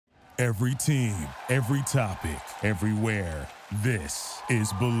Every team, every topic, everywhere. This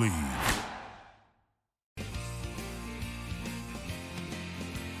is Believe.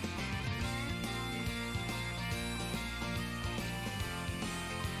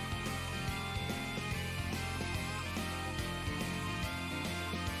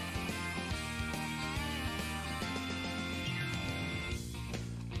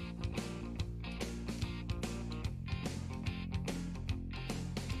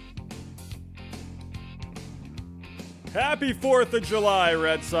 Happy 4th of July,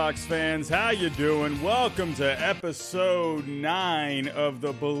 Red Sox fans. How you doing? Welcome to episode 9 of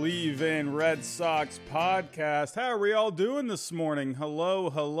the Believe in Red Sox podcast. How are we all doing this morning?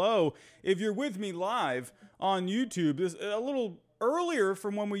 Hello. If you're with me live on YouTube, this is a little earlier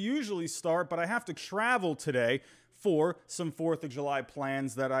from when we usually start, but I have to travel today for some 4th of July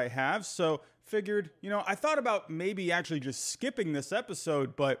plans that I have. So figured, I thought about maybe actually just skipping this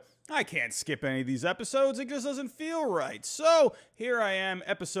episode, but I can't skip any of these episodes. It just doesn't feel right. So here I am,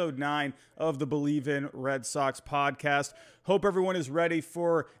 episode 9 of the Believe in Red Sox podcast. Hope everyone is ready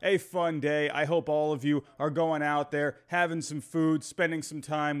for a fun day. I hope all of you are going out there, having some food, spending some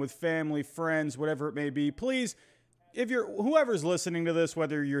time with family, friends, whatever it may be. Please, whoever's listening to this,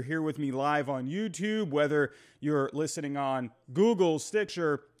 whether you're here with me live on YouTube, whether you're listening on Google,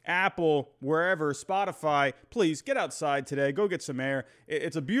 Stitcher, Apple, wherever, Spotify, please get outside today. Go get some air.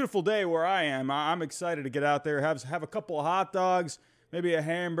 It's a beautiful day where I am. I'm excited to get out there, have a couple of hot dogs, maybe a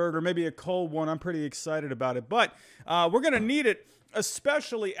hamburger, maybe a cold one. I'm pretty excited about it. But we're going to need it,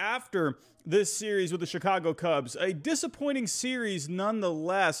 especially after this series with the Chicago Cubs. A disappointing series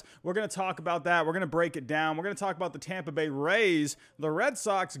nonetheless. We're going to talk about that. We're going to break it down. We're going to talk about the Tampa Bay Rays, the Red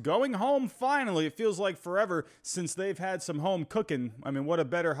Sox going home finally. It feels like forever since they've had some home cooking. I mean, what a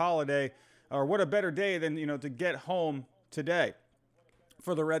better holiday, or what a better day than, to get home today.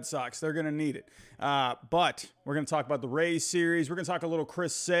 For the Red Sox. They're going to need it. But we're going to talk about the Rays series. We're going to talk a little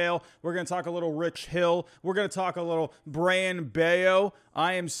Chris Sale. We're going to talk a little Rich Hill. We're going to talk a little Brayan Bello.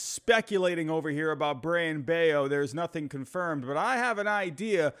 I am speculating over here about Brayan Bello. There's nothing confirmed, but I have an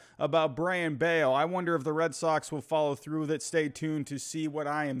idea about Brayan Bello. I wonder if the Red Sox will follow through with it. Stay tuned to see what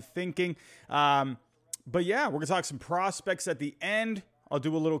I am thinking. But yeah, we're going to talk some prospects at the end. I'll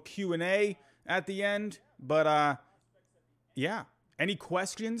do a little Q&A at the end. But yeah. Any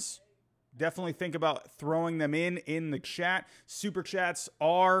questions? Definitely think about throwing them in the chat. Super chats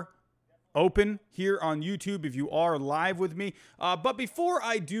are open here on YouTube if you are live with me. But before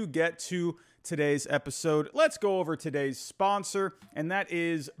I do get to today's episode, let's go over today's sponsor, and that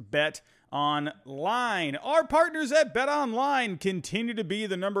is Bet Online. Our partners at Bet Online continue to be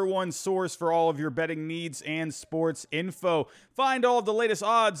the number one source for all of your betting needs and sports info. Find all of the latest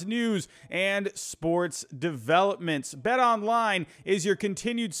odds, news, and sports developments. Bet Online is your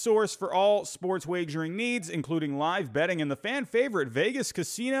continued source for all sports wagering needs, including live betting and the fan favorite Vegas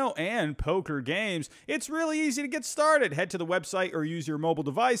casino and poker games. It's really easy to get started. Head to the website or use your mobile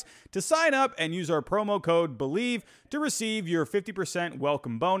device to sign up and use our promo code BELIEVE to receive your 50%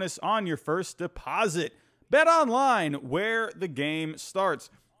 welcome bonus on your first deposit. Bet Online, where the game starts.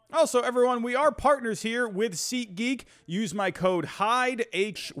 Also, everyone, we are partners here with SeatGeek. Use my code HYDE,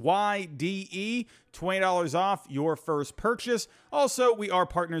 HYDE, $20 off your first purchase. Also, we are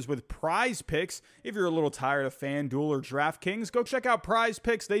partners with Prize Picks. If you're a little tired of FanDuel or DraftKings, go check out Prize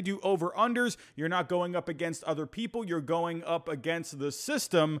Picks. They do over-unders. You're not going up against other people. You're going up against the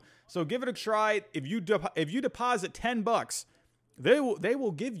system. So give it a try. If you deposit $10, they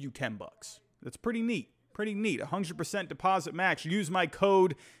will give you $10. That's pretty neat. Pretty neat. 100% deposit match. Use my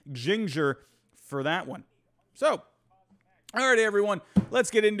code GINGER for that one. So, all right, everyone. Let's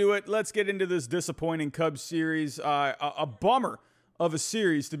get into it. Let's get into this disappointing Cubs series. A bummer of a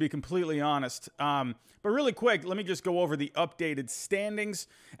series, to be completely honest. But really quick, let me just go over the updated standings.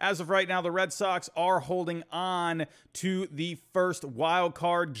 As of right now, the Red Sox are holding on to the first wild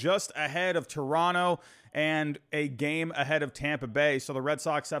card, just ahead of Toronto and a game ahead of Tampa Bay. So the Red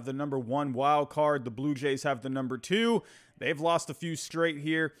Sox have the number 1 wild card. The Blue Jays have the number 2. They've lost a few straight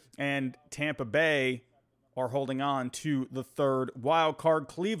here, and Tampa Bay are holding on to the 3rd wild card.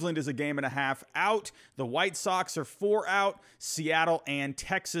 Cleveland is a game and a half out. The White Sox are 4 out. Seattle and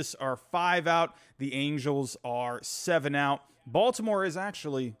Texas are 5 out. The Angels are 7 out. Baltimore is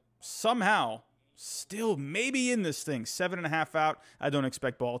actually somehow still maybe in this thing, 7.5 out. I don't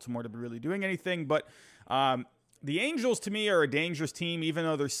expect Baltimore to be really doing anything, but the Angels, to me, are a dangerous team, even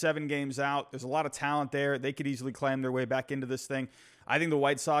though they're 7 games out. There's a lot of talent there. They could easily climb their way back into this thing. I think the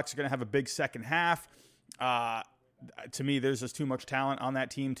White Sox are going to have a big second half. To me, there's just too much talent on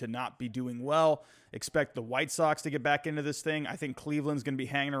that team to not be doing well. Expect the White Sox to get back into this thing. I think Cleveland's going to be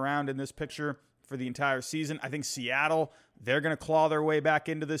hanging around in this picture for the entire season. I think Seattle, they're going to claw their way back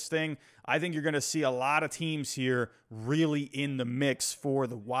into this thing. I think you're going to see a lot of teams here really in the mix for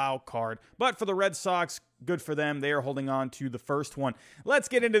the wild card. But for the Red Sox, good for them. They are holding on to the first one. Let's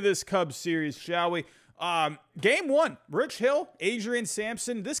get into this Cubs series, shall we? Game one, Rich Hill, Adrian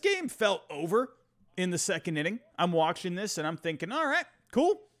Sampson. This game felt over in the second inning. I'm watching this and I'm thinking, all right,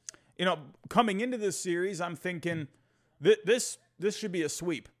 cool. Coming into this series, I'm thinking this should be a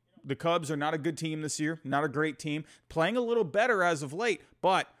sweep. The Cubs are not a good team this year, not a great team, playing a little better as of late,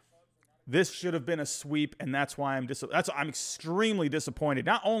 but this should have been a sweep, and that's why I'm extremely disappointed.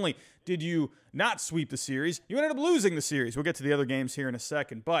 Not only did you not sweep the series, you ended up losing the series. We'll get to the other games here in a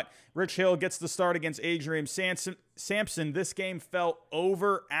second, but Rich Hill gets the start against Adrian Sampson. This game fell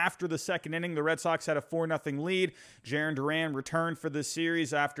over after the second inning. The Red Sox had a 4-0 lead. Jarren Duran returned for this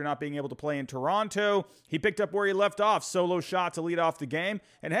series after not being able to play in Toronto. He picked up where he left off, solo shot to lead off the game,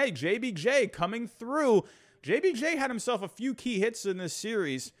 and hey, JBJ coming through. JBJ had himself a few key hits in this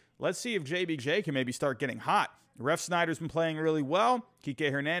series. Let's see if JBJ can maybe start getting hot. Ref Snyder's been playing really well.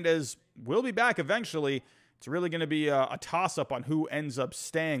 Kike Hernandez will be back eventually. It's really going to be a toss-up on who ends up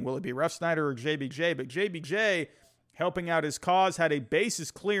staying. Will it be Ref Snyder or JBJ? But JBJ, helping out his cause, had a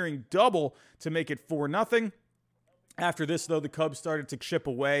bases-clearing double to make it 4-0. After this, though, the Cubs started to chip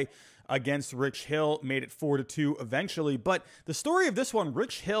away against Rich Hill, made it 4-2 eventually. But the story of this one,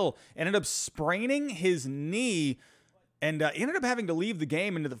 Rich Hill ended up spraining his knee and ended up having to leave the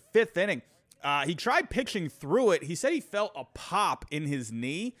game into the fifth inning. He tried pitching through it. He said he felt a pop in his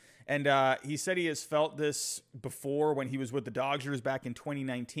knee, and he said he has felt this before when he was with the Dodgers back in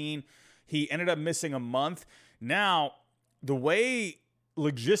 2019. He ended up missing a month. Now, the way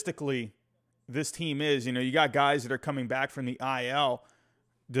logistically this team is, you got guys that are coming back from the IL.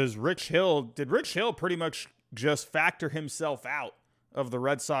 Did Rich Hill pretty much just factor himself out of the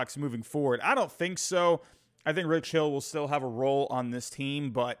Red Sox moving forward? I don't think so. I think Rich Hill will still have a role on this team,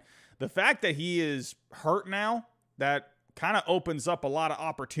 but the fact that he is hurt now, that kind of opens up a lot of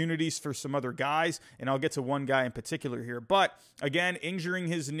opportunities for some other guys, and I'll get to one guy in particular here. But, again, injuring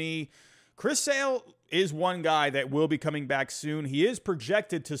his knee. Chris Sale is one guy that will be coming back soon. He is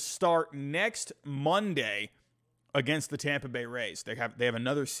projected to start next Monday against the Tampa Bay Rays. They have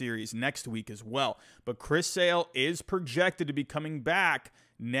another series next week as well. But Chris Sale is projected to be coming back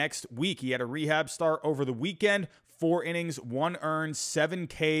next week. He had a rehab start over the weekend. 4 innings, 1 earned, 7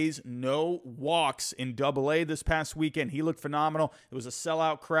 Ks, no walks in Double-A this past weekend. He looked phenomenal. It was a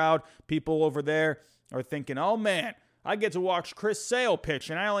sellout crowd. People over there are thinking, oh man, I get to watch Chris Sale pitch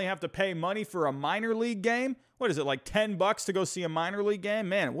and I only have to pay money for a minor league game? What is it, like $10 to go see a minor league game?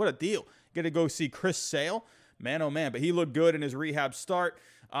 Man, what a deal. Get to go see Chris Sale. Man, oh man, but he looked good in his rehab start.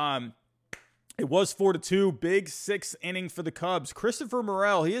 It was 4-2, big 6th inning for the Cubs. Christopher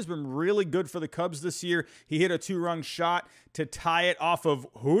Morel, he has been really good for the Cubs this year. He hit a 2-run shot to tie it off of,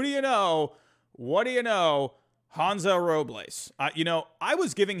 who do you know? What do you know? Hansel Robles. I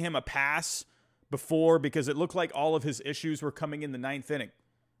was giving him a pass before because it looked like all of his issues were coming in the 9th inning.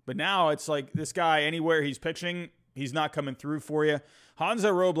 But now it's like this guy, anywhere he's pitching, he's not coming through for you.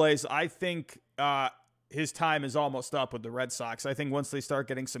 Hansel Robles, I think his time is almost up with the Red Sox. I think once they start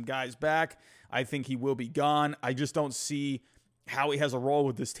getting some guys back, I think he will be gone. I just don't see how he has a role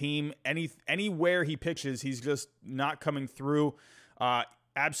with this team. Anywhere he pitches, he's just not coming through.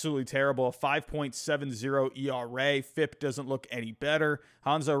 Absolutely terrible. A 5.70 ERA. FIP doesn't look any better.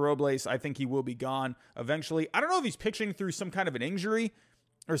 Hansel Robles, I think he will be gone eventually. I don't know if he's pitching through some kind of an injury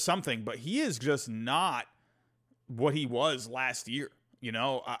or something, but he is just not what he was last year.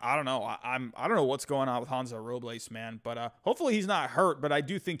 I don't know. I don't know what's going on with Hansel Robles, man. But hopefully he's not hurt. But I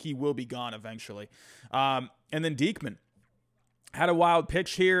do think he will be gone eventually. And then Diekman had a wild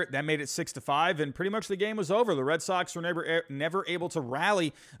pitch here that made it 6-5, and pretty much the game was over. The Red Sox were never able to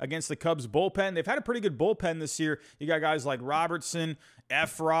rally against the Cubs bullpen. They've had a pretty good bullpen this year. You got guys like Robertson,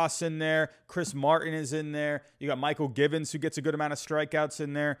 F. Ross in there. Chris Martin is in there. You got Michael Givens, who gets a good amount of strikeouts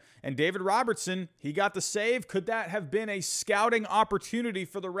in there. And David Robertson, he got the save. Could that have been a scouting opportunity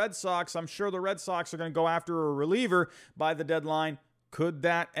for the Red Sox? I'm sure the Red Sox are going to go after a reliever by the deadline. Could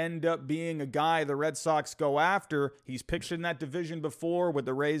that end up being a guy the Red Sox go after? He's pitched in that division before with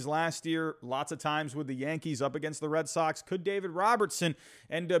the Rays last year, lots of times with the Yankees up against the Red Sox. Could David Robertson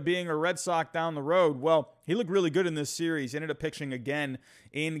end up being a Red Sox down the road? Well, he looked really good in this series. He ended up pitching again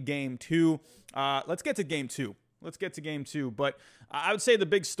in Game 2. Let's get to Game 2. But I would say the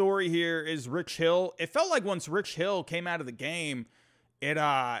big story here is Rich Hill. It felt like once Rich Hill came out of the game,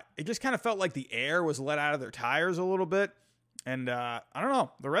 it just kind of felt like the air was let out of their tires a little bit. And I don't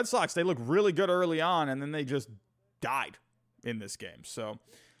know. The Red Sox, they looked really good early on, and then they just died in this game. So,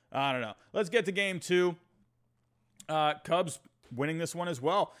 I don't know. Let's get to game 2. Cubs winning this one as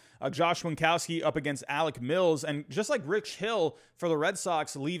well. Josh Winkowski up against Alec Mills. And just like Rich Hill for the Red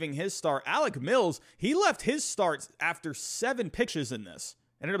Sox leaving his start, Alec Mills, he left his start after 7 pitches in this.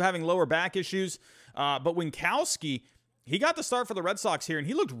 Ended up having lower back issues. But Winkowski, he got the start for the Red Sox here, and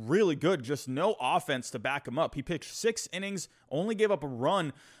he looked really good. Just no offense to back him up. He pitched 6 innings, only gave up a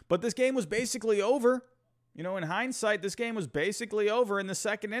run. But this game was basically over. In hindsight, this game was basically over in the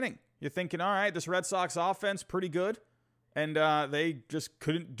 2nd inning. You're thinking, all right, this Red Sox offense, pretty good. And they just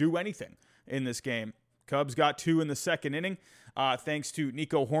couldn't do anything in this game. Cubs got 2 in the 2nd inning, thanks to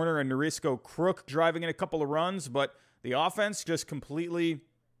Nico Horner and Narisco Crook driving in a couple of runs. But the offense just completely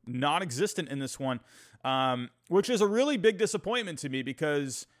non-existent in this one, which is a really big disappointment to me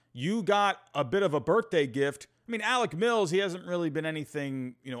because you got a bit of a birthday gift. I mean, Alec Mills, he hasn't really been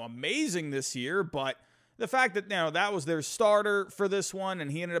anything, amazing this year, but the fact that, that was their starter for this one,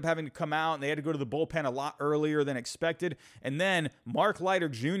 and he ended up having to come out, and they had to go to the bullpen a lot earlier than expected. And then Mark Leiter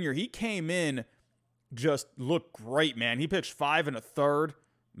Jr., he came in, just looked great, man. He pitched 5 1/3.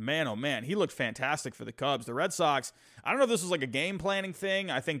 Man, oh man, he looked fantastic for the Cubs. The Red Sox, I don't know if this was like a game planning thing.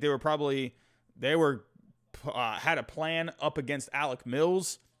 I think they had a plan up against Alec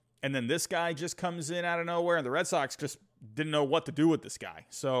Mills, and then this guy just comes in out of nowhere, and the Red Sox just didn't know what to do with this guy.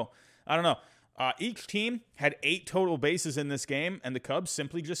 So, I don't know. Each team had 8 total bases in this game, and the Cubs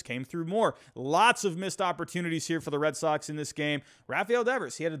simply just came through more. Lots of missed opportunities here for the Red Sox in this game. Rafael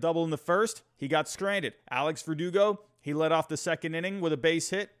Devers, he had a double in the first. He got stranded. Alex Verdugo, he led off the 2nd inning with a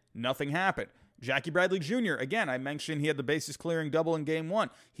base hit. Nothing happened. Jackie Bradley Jr., again, I mentioned he had the bases clearing double in game 1.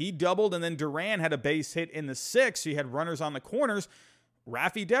 He doubled, and then Duran had a base hit in the 6th. So you had runners on the corners.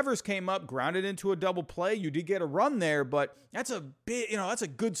 Rafi Devers came up, grounded into a double play. You did get a run there, but that's a that's a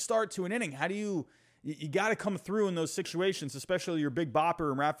good start to an inning. How do you got to come through in those situations, especially your big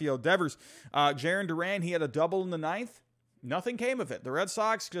bopper and Rafael Devers. Jarren Duran, he had a double in the 9th. Nothing came of it. The Red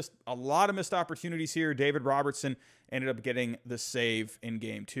Sox, just a lot of missed opportunities here. David Robertson ended up getting the save in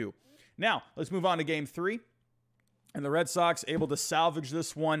game 2. Now, let's move on to game 3. And the Red Sox able to salvage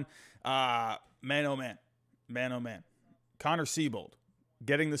this one. Man, oh man. Man, oh man. Connor Seabold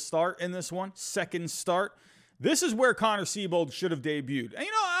getting the start in this one. 2nd start. This is where Connor Seabold should have debuted. And,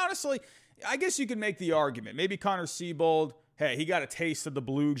 honestly, I guess you could make the argument. Maybe Connor Seabold, hey, he got a taste of the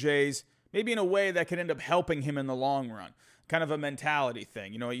Blue Jays. Maybe in a way that could end up helping him in the long run. Kind of a mentality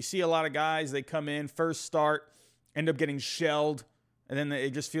thing. You see a lot of guys, they come in, first start, end up getting shelled, and then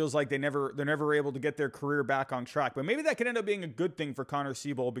it just feels like they're never able to get their career back on track. But maybe that could end up being a good thing for Connor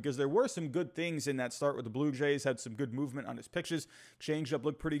Seabold because there were some good things in that start with the Blue Jays. Had some good movement on his pitches. Changeup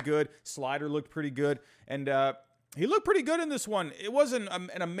looked pretty good. Slider looked pretty good. And he looked pretty good in this one. It wasn't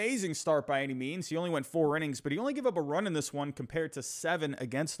an amazing start by any means. He only went 4 innings, but he only gave up a run in this one compared to 7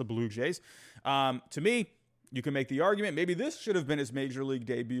 against the Blue Jays. To me, you can make the argument maybe this should have been his major league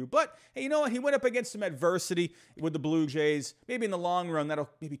debut. But, hey, you know what? He went up against some adversity with the Blue Jays. Maybe in the long run, that'll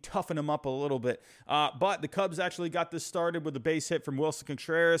maybe toughen him up a little bit. But the Cubs actually got this started with a base hit from Wilson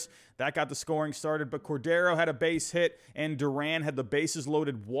Contreras. That got the scoring started. But Cordero had a base hit, and Duran had the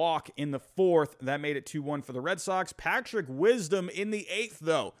bases-loaded walk in the 4th. That made it 2-1 for the Red Sox. Patrick Wisdom in the 8th,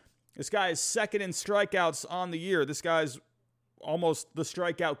 though. This guy is 2nd in strikeouts on the year. This guy's almost the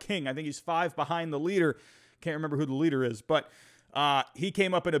strikeout king. I think he's 5 behind the leader. Can't remember who the leader is, but he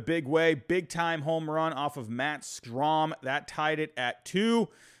came up in a big way. Big-time home run off of Matt Strom. That tied it at 2.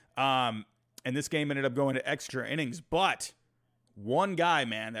 And this game ended up going to extra innings. But one guy,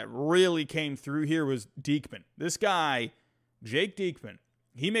 man, that really came through here was Diekman. This guy, Jake Diekman,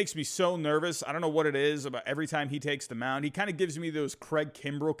 he makes me so nervous. I don't know what it is about every time he takes the mound. He kind of gives me those Craig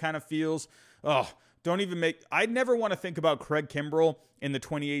Kimbrell kind of feels. I'd never want to think about Craig Kimbrell in the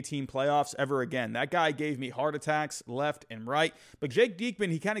 2018 playoffs ever again. That guy gave me heart attacks left and right. But Jake Diekman,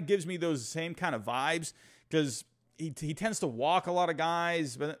 he kind of gives me those same kind of vibes because he tends to walk a lot of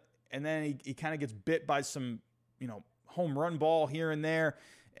guys, and then he kind of gets bit by some, home run ball here and there.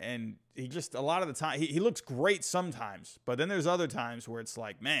 And he just, a lot of the time, he looks great sometimes. But then there's other times where it's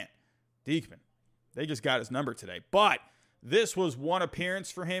like, man, Diekman, they just got his number today. But this was one appearance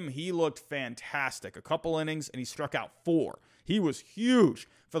for him. He looked fantastic. A couple innings, and he struck out 4. He was huge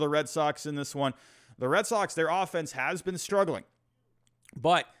for the Red Sox in this one. The Red Sox, their offense has been struggling,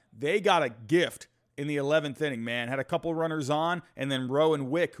 but they got a gift in the 11th inning, man. Had a couple runners on, and then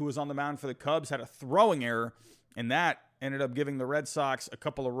Rowan Wick, who was on the mound for the Cubs, had a throwing error, and that ended up giving the Red Sox a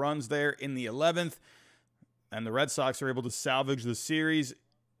couple of runs there in the 11th. And the Red Sox are able to salvage the series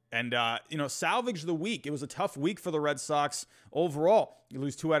and, salvage the week. It was a tough week for the Red Sox overall. You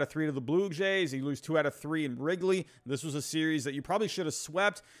lose 2 out of 3 to the Blue Jays. You lose 2 out of 3 in Wrigley. This was a series that you probably should have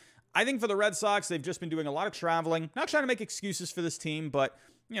swept. I think for the Red Sox, they've just been doing a lot of traveling. Not trying to make excuses for this team, but,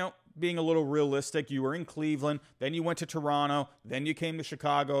 being a little realistic. You were in Cleveland, then you went to Toronto, then you came to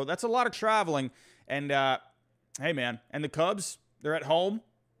Chicago. That's a lot of traveling. And, hey, man, and the Cubs, they're at home.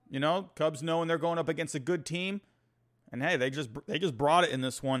 Cubs knowing they're going up against a good team. And hey, they just brought it in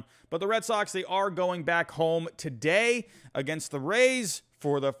this one. But the Red Sox, they are going back home today against the Rays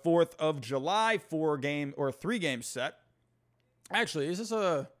for the 4th of July 3-game set. Actually, is this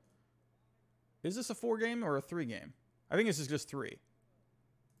a 4-game or a 3-game? I think this is just 3.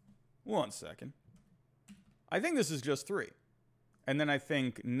 1 second. I think this is just 3. And then I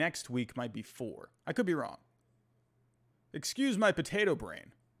think next week might be 4. I could be wrong. Excuse my potato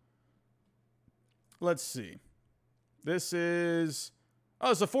brain. Let's see. This is...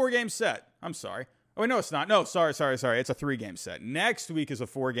 Oh, it's a 4-game set. I'm sorry. Oh, no, it's not. No, sorry. It's a 3-game set. Next week is a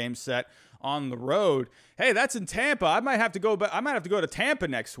 4-game set on the road. Hey, that's in Tampa. I might have to go to Tampa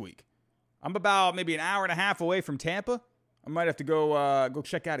next week. I'm about maybe an hour and a half away from Tampa. I might have to go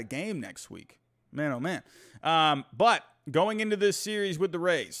check out a game next week. Man, oh, man. But going into this series with the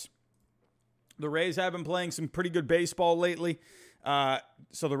Rays have been playing some pretty good baseball lately.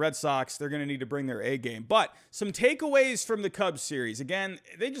 So the Red Sox, they're going to need to bring their A game. But some takeaways from the Cubs series. Again,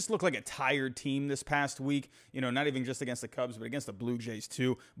 they just look like a tired team this past week. Not even just against the Cubs, but against the Blue Jays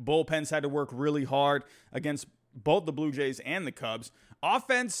too. Bullpens had to work really hard against both the Blue Jays and the Cubs.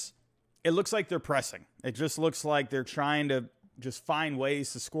 Offense, it looks like they're pressing. It just looks like they're trying to just find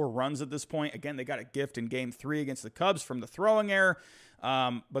ways to score runs at this point. Again, they got a gift in Game 3 against the Cubs from the throwing error.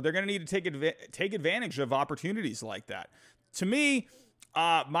 But they're going to need to take advantage of opportunities like that. To me,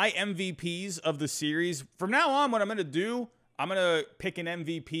 my MVPs of the series, from now on, what I'm going to do, I'm going to pick an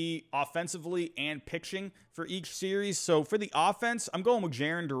MVP offensively and pitching for each series. So for the offense, I'm going with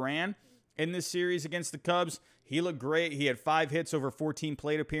Jarren Duran in this series against the Cubs. He looked great. He had 5 hits over 14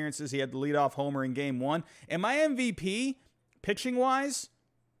 plate appearances. He had the leadoff homer in Game 1. And my MVP, pitching-wise,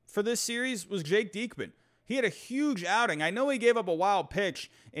 for this series was Jake Diekman. He had a huge outing. I know he gave up a wild pitch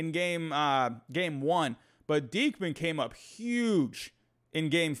in Game 1, but Diekman came up huge in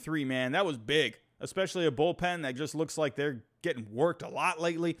Game 3, man. That was big, especially a bullpen that just looks like they're getting worked a lot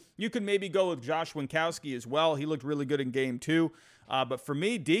lately. You could maybe go with Josh Winkowski as well. He looked really good in Game 2. But for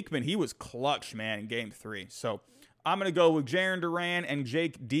me, Diekman, he was clutch, man, in Game 3. So I'm going to go with Jarren Duran and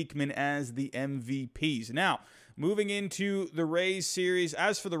Jake Diekman as the MVPs. Now, moving into the Rays series.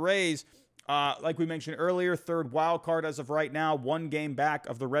 As for the Rays, like we mentioned earlier, 3rd wild card as of right now, 1 game back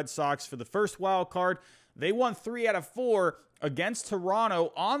of the Red Sox for the 1st wild card. They won 3 out of 4 against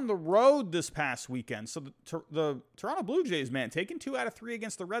Toronto on the road this past weekend. So the Toronto Blue Jays, man, taking 2 out of 3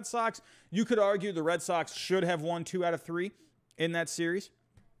 against the Red Sox. You could argue the Red Sox should have won 2 out of 3 in that series.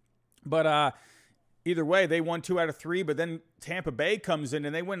 But either way, they won 2 out of 3, but then Tampa Bay comes in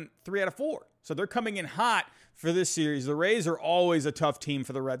and they win 3 out of 4. So they're coming in hot for this series. The Rays are always a tough team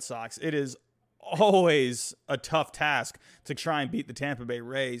for the Red Sox. It is always a tough task to try and beat the Tampa Bay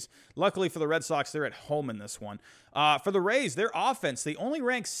Rays. Luckily for the Red Sox, they're at home in this one. For the Rays, their offense, they only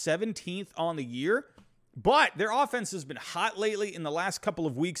rank 17th on the year, but their offense has been hot lately. In the last couple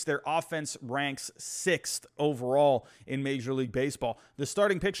of weeks, their offense ranks 6th overall in Major League Baseball. The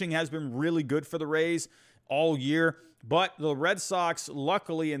starting pitching has been really good for the Rays all year, but the Red Sox,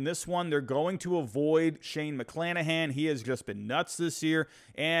 luckily in this one, they're going to avoid Shane McClanahan. He has just been nuts this year,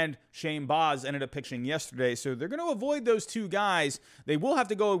 and Shane Baz ended up pitching yesterday, so they're going to avoid those 2 guys. They will have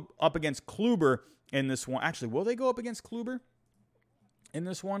to go up against Kluber in this one. Actually, will they go up against Kluber in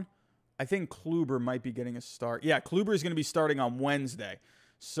this one? I think Kluber might be getting a start. Yeah, Kluber is going to be starting on Wednesday.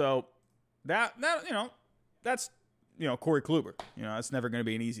 So that's Corey Kluber. That's never going to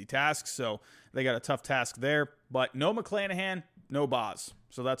be an easy task. So they got a tough task there. But no McClanahan, no Baz.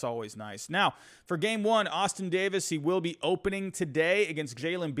 So that's always nice. Now, for Game 1, Austin Davis, he will be opening today against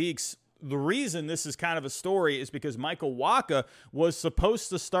Jalen Beeks. The reason this is kind of a story is because Michael Wacha was supposed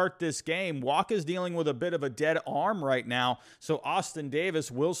to start this game. Wacha's dealing with a bit of a dead arm right now, so Austin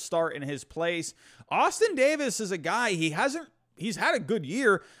Davis will start in his place. Austin Davis is a guy, he's had a good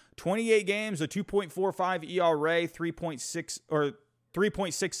year. 28 games, a 2.45 ERA,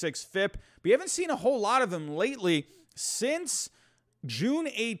 3.66 FIP. But you haven't seen a whole lot of him lately. Since June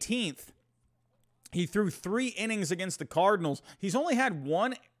 18th, he threw 3 innings against the Cardinals. He's only had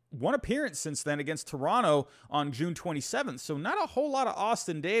one appearance since then against Toronto on June 27th. So not a whole lot of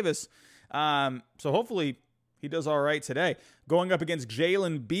Austin Davis. So hopefully He does all right today. Going up against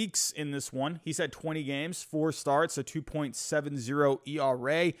Jalen Beeks in this one. He's had 20 games, 4 starts, a 2.70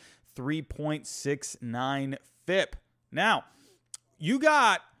 ERA, 3.69 FIP. Now, you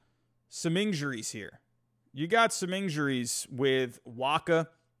got some injuries here. You got some injuries with Waka,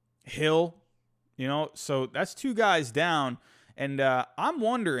 Hill, so that's 2 guys down. And I'm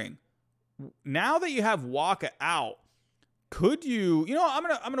wondering, now that you have Waka out, could you, I'm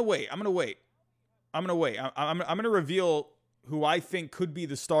gonna wait. I'm gonna reveal who I think could be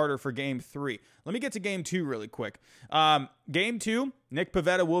the starter for Game 3. Let me get to Game 2 really quick. Game 2, Nick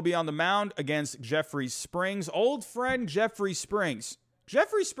Pivetta will be on the mound against Jeffrey Springs. Old friend Jeffrey Springs.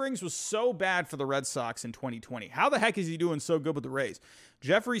 Jeffrey Springs was so bad for the Red Sox in 2020. How the heck is he doing so good with the Rays?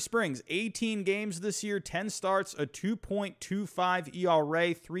 Jeffrey Springs, 18 games this year, 10 starts, a 2.25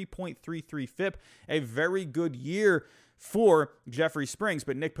 ERA, 3.33 FIP. A very good year for Jeffrey Springs.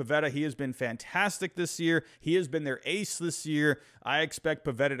 But Nick Pivetta, he has been fantastic this year. He has been their ace this year. I expect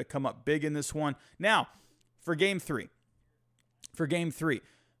Pivetta to come up big in this one. Now, for Game 3.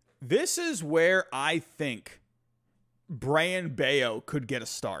 This is where I think Brayan Bello could get a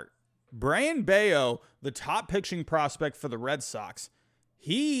start. Brayan Bello, the top pitching prospect for the Red Sox,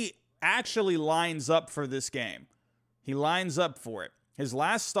 he actually lines up for this game. He lines up for it. His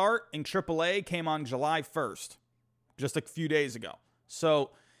last start in AAA came on July 1st, just a few days ago.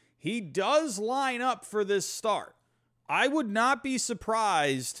 So he does line up for this start. I would not be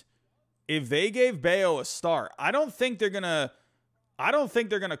surprised if they gave Bello a start. I don't think they're going to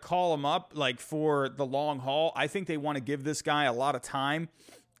call him up like for the long haul. I think they want to give this guy a lot of time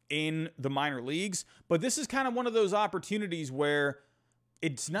in the minor leagues. But this is kind of one of those opportunities where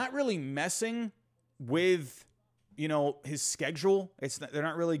it's not really messing with, his schedule. They're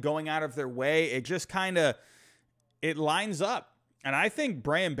not really going out of their way. It just it lines up. And I think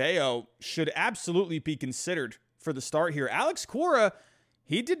Brayan Bello should absolutely be considered for the start here. Alex Cora,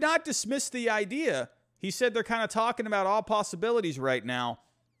 he did not dismiss the idea. He said they're kind of talking about all possibilities right now.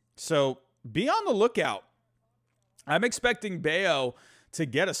 So be on the lookout. I'm expecting Bello to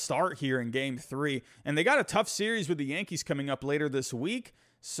get a start here in Game 3. And they got a tough series with the Yankees coming up later this week.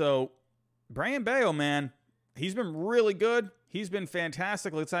 So Brayan Bello, man, he's been really good. He's been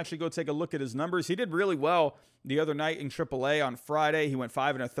fantastic. Let's actually go take a look at his numbers. He did really well the other night in AAA on Friday. He went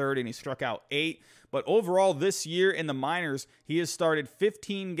 5 1/3 and he struck out 8. But overall this year in the minors, he has started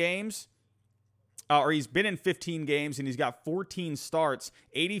 15 games. He's been in 15 games, and he's got 14 starts,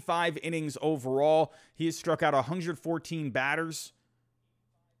 85 innings overall. He has struck out 114 batters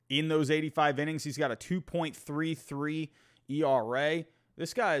in those 85 innings. He's got a 2.33 ERA.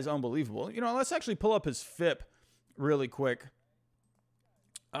 This guy is unbelievable. Let's actually pull up his FIP really quick.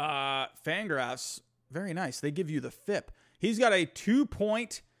 Fangraphs, very nice. They give you the FIP. He's got a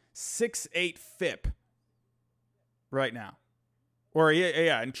 2.68 FIP right now. Or,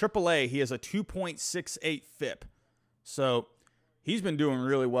 in AAA, he has a 2.68 FIP. So, he's been doing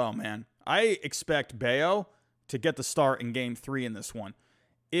really well, man. I expect Bello to get the start in Game 3 in this one.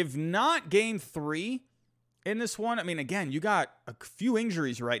 If not Game 3 in this one, again, you got a few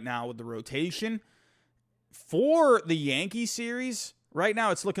injuries right now with the rotation. For the Yankee series, right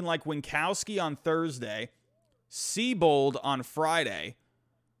now it's looking like Winkowski on Thursday, Seabold on Friday.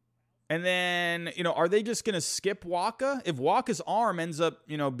 And then, are they just going to skip Waka? If Waka's arm ends up,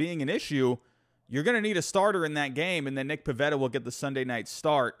 being an issue, you're going to need a starter in that game, and then Nick Pivetta will get the Sunday night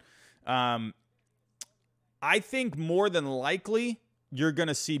start. I think more than likely you're going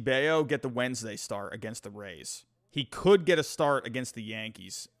to see Bello get the Wednesday start against the Rays. He could get a start against the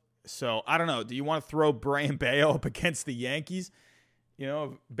Yankees. So, I don't know. Do you want to throw Brayan Bello up against the Yankees?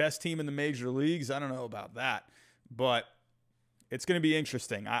 Best team in the major leagues? I don't know about that. But it's going to be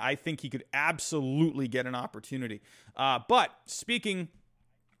interesting. I think he could absolutely get an opportunity. But speaking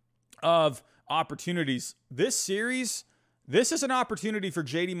of opportunities, this series, this is an opportunity for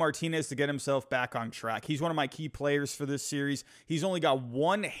JD Martinez to get himself back on track. He's one of my key players for this series. He's only got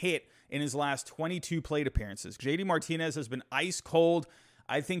 1 hit in his last 22 plate appearances. JD Martinez has been ice cold.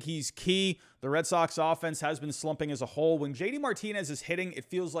 I think he's key. The Red Sox offense has been slumping as a whole. When JD Martinez is hitting, it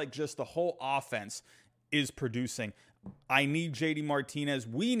feels like just the whole offense is producing. I need JD Martinez.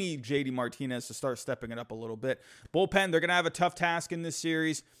 We need JD Martinez to start stepping it up a little bit. Bullpen, they're going to have a tough task in this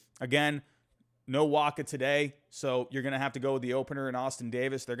series. Again, no Waka today, so you're going to have to go with the opener in Austin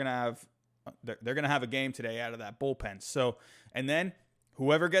Davis. They're going to have a game today out of that bullpen. So, and then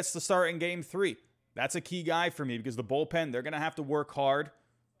whoever gets the start in Game 3, that's a key guy for me because the bullpen, they're going to have to work hard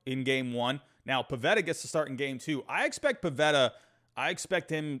in Game 1. Now, Pivetta gets to start in Game 2. I expect the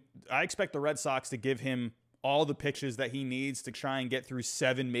Red Sox to give him all the pitches that he needs to try and get through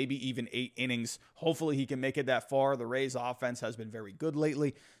 7, maybe even 8 innings. Hopefully he can make it that far. The Rays offense has been very good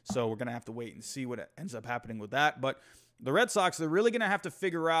lately, so we're going to have to wait and see what ends up happening with that. But the Red Sox, they're really going to have to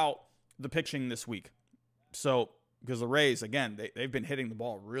figure out the pitching this week. So, because the Rays, again, they've been hitting the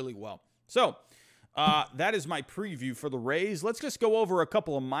ball really well. So, that is my preview for the Rays. Let's just go over a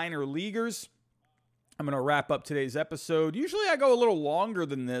couple of minor leaguers. I'm going to wrap up today's episode. Usually I go a little longer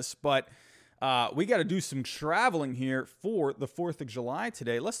than this, but we got to do some traveling here for the 4th of July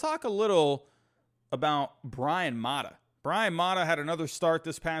today. Let's talk a little about Brayan Mata. Brayan Mata had another start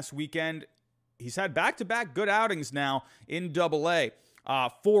this past weekend. He's had back-to-back good outings now in Double-A.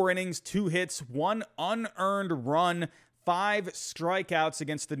 4 innings, 2 hits, 1 unearned run, 5 strikeouts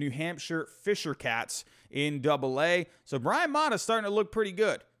against the New Hampshire Fisher Cats in Double-A. So Brayan Mata's starting to look pretty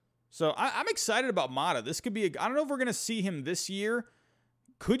good. So I'm excited about Mata. This could be I don't know if we're going to see him this year.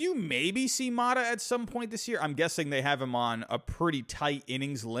 Could you maybe see Mata at some point this year? I'm guessing they have him on a pretty tight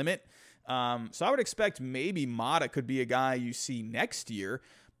innings limit. So I would expect maybe Mata could be a guy you see next year.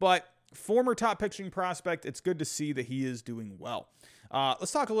 But former top pitching prospect, it's good to see that he is doing well.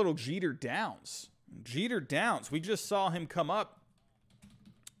 Let's talk a little Jeter Downs. Jeter Downs, we just saw him come up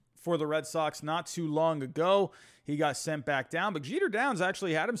for the Red Sox not too long ago. He got sent back down, but Jeter Downs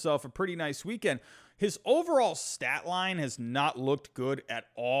actually had himself a pretty nice weekend. His overall stat line has not looked good at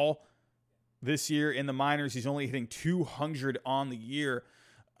all this year in the minors. He's only hitting 200 on the year.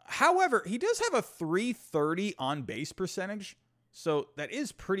 However, he does have a .330 on base percentage, so that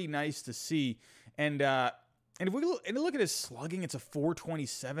is pretty nice to see. And if we look at his slugging, it's a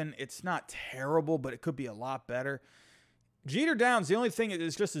 .427. It's not terrible, but it could be a lot better. Jeter Downs, the only thing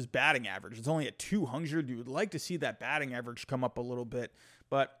is just his batting average. It's only at 200. You would like to see that batting average come up a little bit.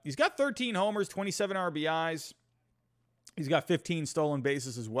 But he's got 13 homers, 27 RBIs. He's got 15 stolen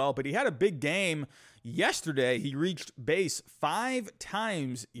bases as well. But he had a big game yesterday. He reached base 5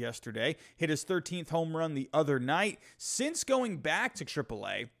 times yesterday. Hit his 13th home run the other night. Since going back to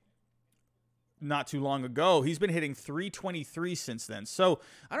AAA not too long ago, he's been hitting .323 since then. So,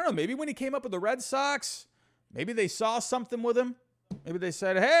 I don't know, maybe when he came up with the Red Sox, maybe they saw something with him. Maybe they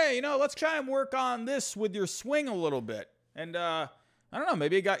said, hey, let's try and work on this with your swing a little bit. And I don't know,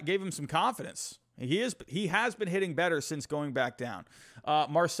 maybe it gave him some confidence. He has been hitting better since going back down.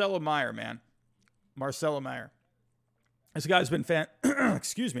 Marcelo Meyer, man. Marcelo Meyer. This guy's been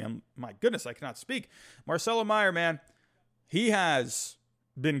excuse me, my goodness, I cannot speak. Marcelo Meyer, man, he has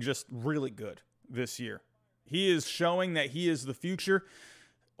been just really good this year. He is showing that he is the future.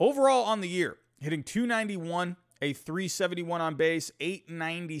 Overall on the year, hitting .291, a .371 on base,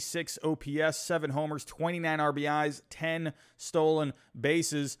 .896 OPS, 7 homers, 29 RBIs, 10 stolen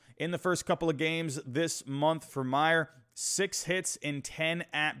bases. In the first couple of games this month for Meyer, 6 hits in 10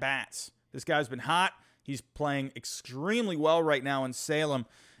 at-bats. This guy's been hot. He's playing extremely well right now in Salem.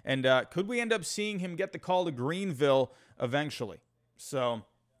 And could we end up seeing him get the call to Greenville eventually? So,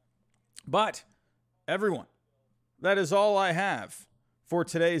 but everyone, that is all I have for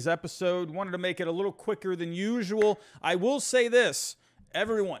today's episode. Wanted to make it a little quicker than usual. I will say this,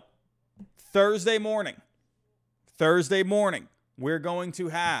 everyone, Thursday morning, we're going to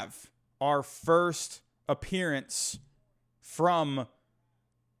have our first appearance from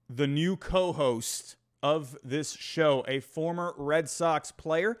the new co-host of this show, a former Red Sox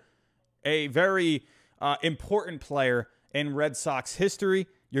player, a very important player in Red Sox history.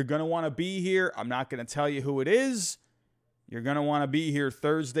 You're going to want to be here. I'm not going to tell you who it is. You're going to want to be here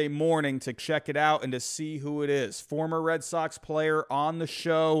Thursday morning to check it out and to see who it is. Former Red Sox player on the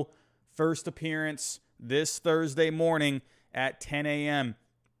show. First appearance this Thursday morning at 10 a.m.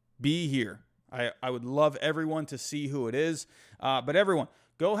 Be here. I would love everyone to see who it is. But everyone,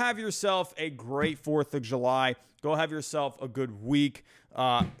 go have yourself a great 4th of July. Go have yourself a good week.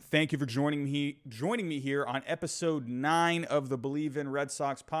 Thank you for joining me here on episode 9 of the Believe in Red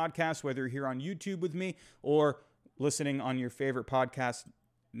Sox podcast, whether you're here on YouTube with me or listening on your favorite podcast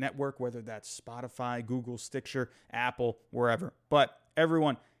network, whether that's Spotify, Google, Stitcher, Apple, wherever. But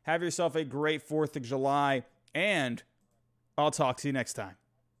everyone, have yourself a great 4th of July, and I'll talk to you next time.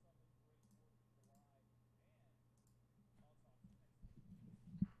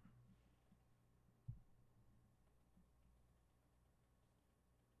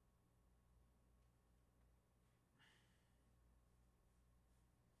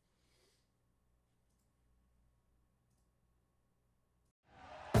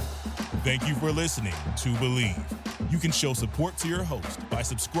 Thank you for listening to Believe. You can show support to your host by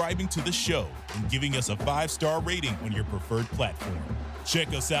subscribing to the show and giving us a 5-star rating on your preferred platform. Check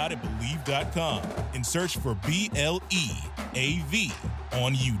us out at Believe.com and search for BLEAV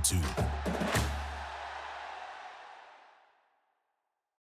on YouTube.